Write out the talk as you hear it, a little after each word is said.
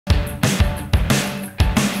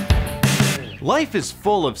Life is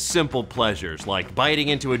full of simple pleasures, like biting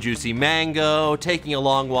into a juicy mango, taking a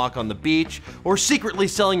long walk on the beach, or secretly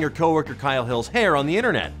selling your coworker Kyle Hill's hair on the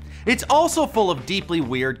internet. It's also full of deeply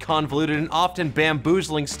weird, convoluted, and often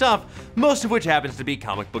bamboozling stuff, most of which happens to be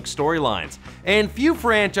comic book storylines. And few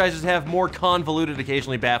franchises have more convoluted,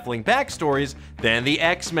 occasionally baffling backstories than the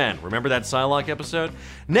X-Men. Remember that Psylocke episode?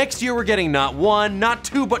 Next year we're getting not one, not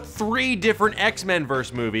two, but 3 different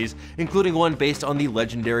X-Men-verse movies, including one based on the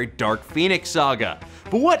legendary Dark Phoenix Saga.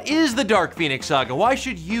 But what is the Dark Phoenix Saga? Why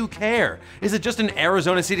should you care? Is it just an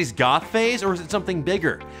Arizona City's goth phase, or is it something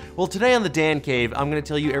bigger? Well, today on the Dan Cave, I'm gonna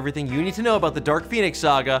tell you everything you need to know about the Dark Phoenix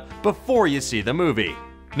Saga before you see the movie.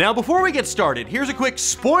 Now, before we get started, here's a quick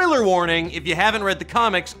spoiler warning. If you haven't read the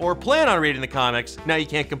comics or plan on reading the comics, now you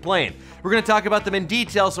can't complain. We're gonna talk about them in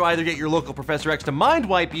detail, so either get your local Professor X to mind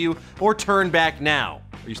wipe you or turn back now.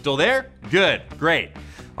 Are you still there? Good, great.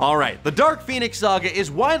 Alright, the Dark Phoenix Saga is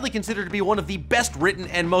widely considered to be one of the best written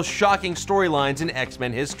and most shocking storylines in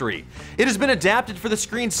X-Men history. It has been adapted for the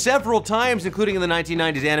screen several times, including in the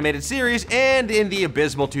 1990s animated series and in the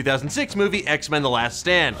abysmal 2006 movie X-Men: The Last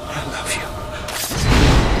Stand. I love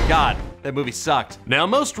you. God, that movie sucked. Now,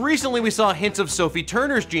 most recently we saw hints of Sophie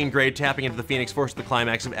Turner's Jean Grey tapping into the Phoenix Force at the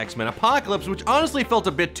climax of X-Men Apocalypse, which honestly felt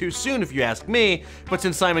a bit too soon if you ask me, but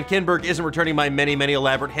since Simon Kinberg isn't returning my many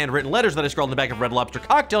elaborate handwritten letters that I scrawled on the back of Red Lobster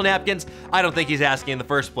cocktail napkins, I don't think he's asking in the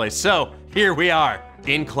first place, so here we are.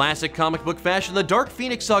 In classic comic book fashion, the Dark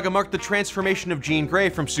Phoenix Saga marked the transformation of Jean Grey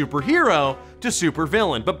from superhero to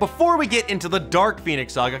supervillain. But before we get into the Dark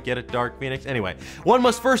Phoenix Saga, get it, Dark Phoenix? Anyway, one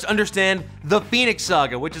must first understand the Phoenix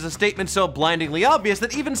Saga, which is a statement so blindingly obvious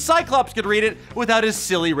that even Cyclops could read it without his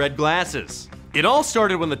silly red glasses. It all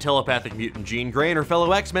started when the telepathic mutant Jean Grey and her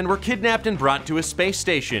fellow X-Men were kidnapped and brought to a space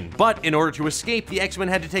station. But in order to escape, the X-Men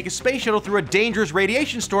had to take a space shuttle through a dangerous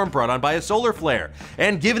radiation storm brought on by a solar flare.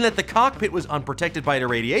 And given that the cockpit was unprotected by a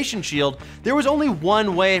radiation shield, there was only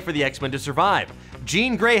one way for the X-Men to survive.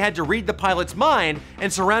 Jean Grey had to read the pilot's mind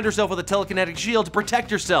and surround herself with a telekinetic shield to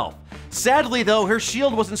protect herself. Sadly though, her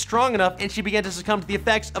shield wasn't strong enough and she began to succumb to the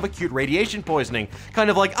effects of acute radiation poisoning, kind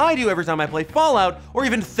of like I do every time I play Fallout or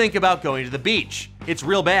even think about going to the beach. It's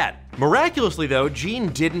real bad. Miraculously though, Jean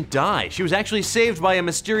didn't die. She was actually saved by a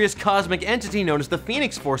mysterious cosmic entity known as the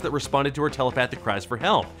Phoenix Force that responded to her telepathic cries for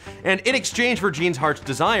help. And in exchange for Jean's heart's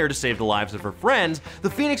desire to save the lives of her friends, the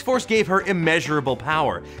Phoenix Force gave her immeasurable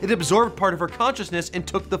power. It absorbed part of her consciousness and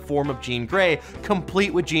took the form of Jean Grey,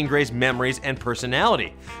 complete with Jean Grey's memories and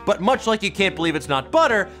personality. But much like you can't believe it's not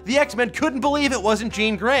butter, the X-Men couldn't believe it wasn't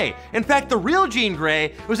Jean Grey. In fact, the real Jean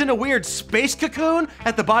Grey was in a weird space cocoon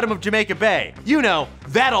at the bottom of Jamaica Bay. You know,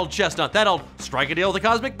 that old chestnut, that old strike a deal with the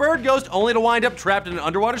cosmic bird ghost only to wind up trapped in an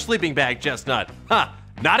underwater sleeping bag chestnut. Ha!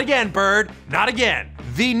 Not again, bird, not again.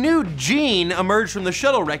 The new Jean emerged from the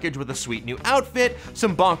shuttle wreckage with a sweet new outfit,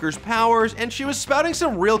 some bonkers powers, and she was spouting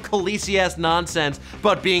some real Khaleesi-ass nonsense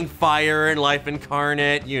about being fire and life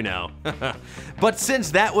incarnate, you know. But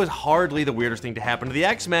since that was hardly the weirdest thing to happen to the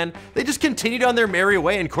X-Men, they just continued on their merry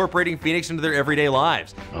way incorporating Phoenix into their everyday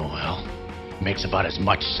lives. Oh well. Makes about as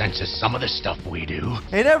much sense as some of the stuff we do.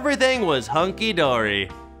 And everything was hunky-dory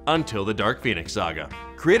until the Dark Phoenix Saga.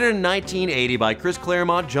 Created in 1980 by Chris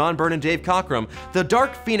Claremont, John Byrne, and Dave Cockrum, the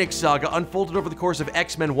Dark Phoenix Saga unfolded over the course of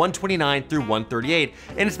X-Men 129 through 138,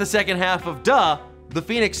 and it's the second half of the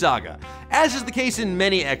Phoenix Saga. As is the case in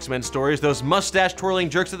many X-Men stories, those mustache-twirling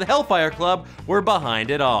jerks at the Hellfire Club were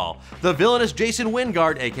behind it all. The villainous Jason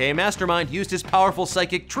Wingard, aka Mastermind, used his powerful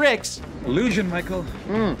psychic tricks. Illusion, Michael.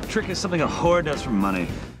 Trick is something a whore does for money.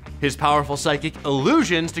 His powerful psychic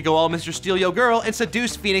illusions to go all Mr. Steal Yo Girl and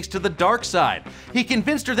seduce Phoenix to the dark side. He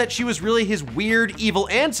convinced her that she was really his weird, evil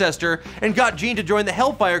ancestor and got Jean to join the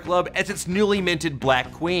Hellfire Club as its newly minted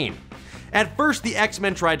Black Queen. At first, the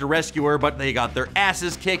X-Men tried to rescue her, but they got their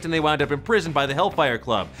asses kicked and they wound up imprisoned by the Hellfire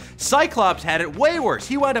Club. Cyclops had it way worse.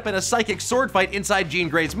 He wound up in a psychic sword fight inside Jean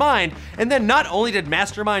Grey's mind, and then not only did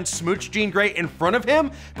Mastermind smooch Jean Grey in front of him,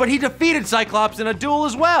 but he defeated Cyclops in a duel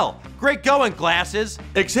as well. Great going, glasses.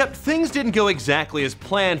 Except things didn't go exactly as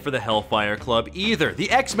planned for the Hellfire Club either. The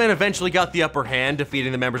X-Men eventually got the upper hand,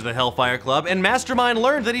 defeating the members of the Hellfire Club, and Mastermind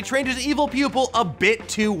learned that he trained his evil pupil a bit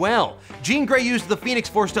too well. Jean Grey used the Phoenix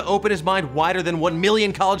Force to open his mind wider than 1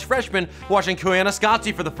 million college freshmen watching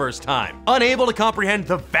Koyaanisqatsi for the first time. Unable to comprehend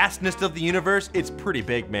the vastness of the universe, it's pretty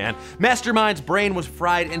big, man, Mastermind's brain was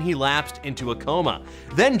fried and he lapsed into a coma.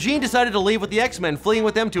 Then Jean decided to leave with the X-Men, fleeing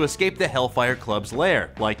with them to escape the Hellfire Club's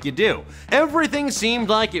lair, like you do. knew. Everything seemed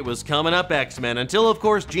like it was coming up X-Men until, of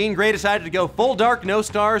course, Jean Grey decided to go full dark, no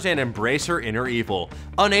stars, and embrace her inner evil.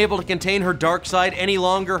 Unable to contain her dark side any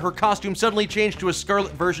longer, her costume suddenly changed to a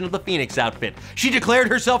scarlet version of the Phoenix outfit. She declared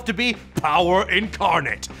herself to be power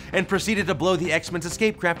incarnate and proceeded to blow the X-Men's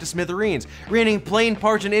escape craft to smithereens, raining plain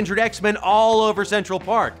parts and injured X-Men all over Central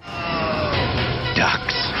Park.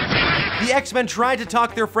 Ducks. The X-Men tried to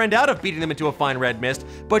talk their friend out of beating them into a fine red mist,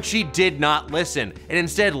 but she did not listen, and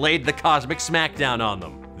instead laid the cosmic smackdown on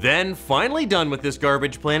them. Then, finally done with this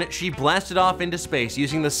garbage planet, she blasted off into space,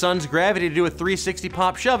 using the sun's gravity to do a 360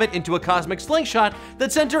 pop shove it into a cosmic slingshot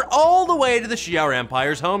that sent her all the way to the Shi'ar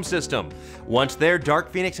Empire's home system. Once there, Dark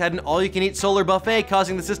Phoenix had an all-you-can-eat solar buffet,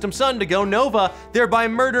 causing the system's sun to go nova, thereby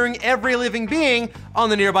murdering every living being on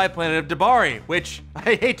the nearby planet of Debari, which,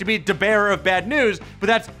 I hate to be the bearer of bad news, but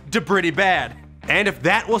that's pretty bad. And if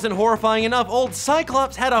that wasn't horrifying enough, old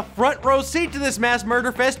Cyclops had a front row seat to this mass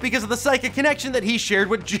murder fest because of the psychic connection that he shared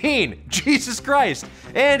with Jean. Jesus Christ.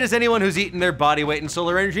 And as anyone who's eaten their body weight in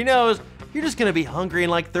solar energy knows, you're just gonna be hungry in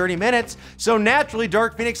like 30 minutes. So naturally,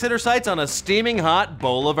 Dark Phoenix set her sights on a steaming hot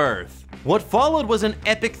bowl of Earth. What followed was an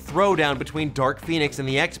epic throwdown between Dark Phoenix and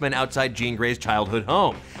the X-Men outside Jean Grey's childhood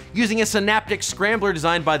home. Using a synaptic scrambler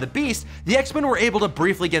designed by the Beast, the X-Men were able to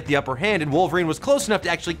briefly get the upper hand, and Wolverine was close enough to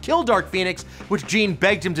actually kill Dark Phoenix, which Jean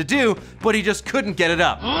begged him to do, but he just couldn't get it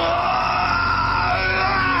up. I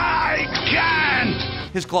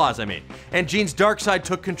can't! His claws, I mean. And Jean's dark side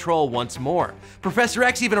took control once more. Professor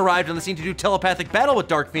X even arrived on the scene to do telepathic battle with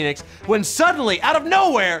Dark Phoenix, when suddenly, out of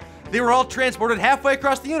nowhere, they were all transported halfway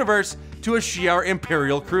across the universe to a Shi'ar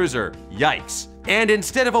Imperial cruiser. Yikes. And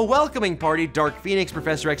instead of a welcoming party, Dark Phoenix,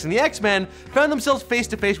 Professor X, and the X-Men found themselves face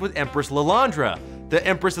to face with Empress Lilandra, the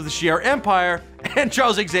Empress of the Shi'ar Empire, and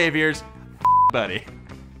Charles Xavier's buddy.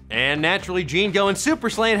 And naturally, Jean going Super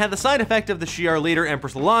Saiyan had the side effect of the Shi'ar leader,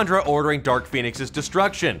 Empress Lilandra, ordering Dark Phoenix's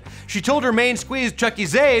destruction. She told her main squeeze, Chucky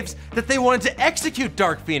Zaves, that they wanted to execute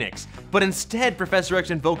Dark Phoenix. But instead, Professor X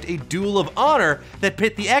invoked a duel of honor that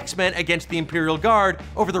pit the X-Men against the Imperial Guard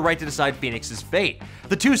over the right to decide Phoenix's fate.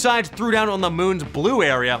 The two sides threw down on the moon's blue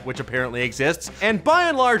area, which apparently exists, and by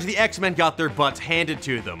and large, the X-Men got their butts handed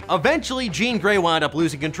to them. Eventually, Jean Grey wound up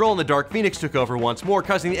losing control and the Dark Phoenix took over once more,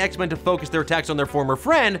 causing the X-Men to focus their attacks on their former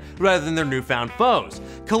friend rather than their newfound foes.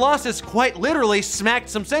 Colossus quite literally smacked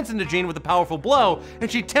some sense into Jean with a powerful blow,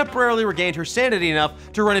 and she temporarily regained her sanity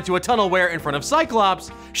enough to run into a tunnel where, in front of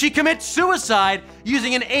Cyclops, she commits suicide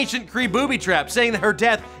using an ancient Kree booby trap, saying that her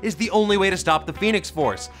death is the only way to stop the Phoenix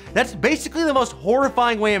Force. That's basically the most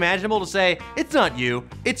horrifying way imaginable to say, it's not you,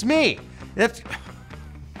 it's me.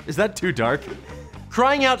 Is that too dark?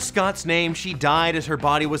 Crying out Scott's name, she died as her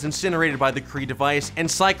body was incinerated by the Kree device, and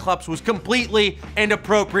Cyclops was completely and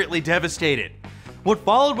appropriately devastated. What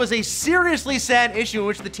followed was a seriously sad issue in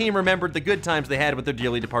which the team remembered the good times they had with their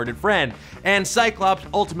dearly departed friend, and Cyclops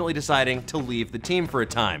ultimately deciding to leave the team for a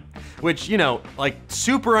time. Which, you know, like,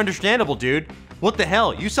 super understandable, dude. What the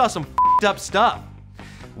hell, you saw some f***ed up stuff.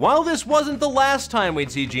 While this wasn't the last time we'd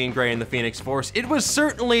see Jean Grey in the Phoenix Force, it was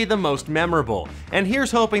certainly the most memorable. And here's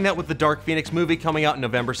hoping that with the Dark Phoenix movie coming out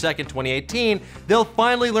November 2nd, 2018, they'll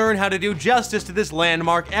finally learn how to do justice to this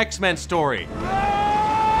landmark X-Men story.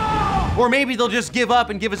 Or maybe they'll just give up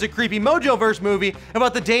and give us a creepy Mojoverse movie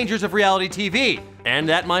about the dangers of reality TV. And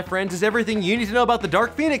that, my friends, is everything you need to know about the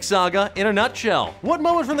Dark Phoenix saga in a nutshell. What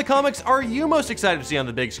moment from the comics are you most excited to see on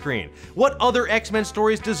the big screen? What other X-Men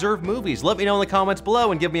stories deserve movies? Let me know in the comments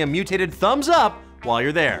below and give me a mutated thumbs up while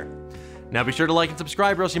you're there. Now be sure to like and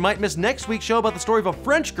subscribe or else you might miss next week's show about the story of a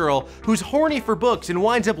French girl who's horny for books and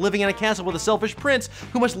winds up living in a castle with a selfish prince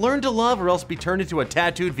who must learn to love or else be turned into a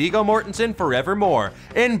tattooed Viggo Mortensen forevermore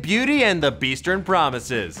in Beauty and the Beastern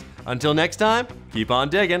Promises. Until next time, keep on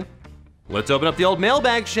digging. Let's open up the old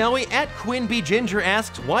mailbag, shall we? At Quinn B. Ginger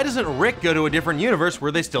asks, why doesn't Rick go to a different universe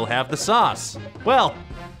where they still have the sauce? Well,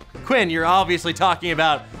 Quinn, you're obviously talking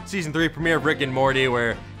about season 3 premiere of Rick and Morty,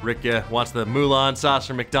 where Rick wants the Mulan sauce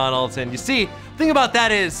from McDonald's, and you see, the thing about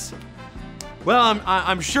that is, well,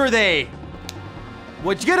 I'm sure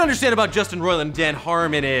what you gotta understand about Justin Roiland and Dan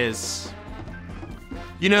Harmon is,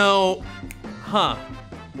 you know,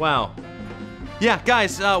 wow. Yeah,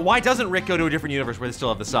 guys, why doesn't Rick go to a different universe where they still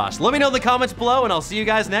have the sauce? Let me know in the comments below, and I'll see you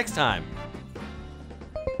guys next time.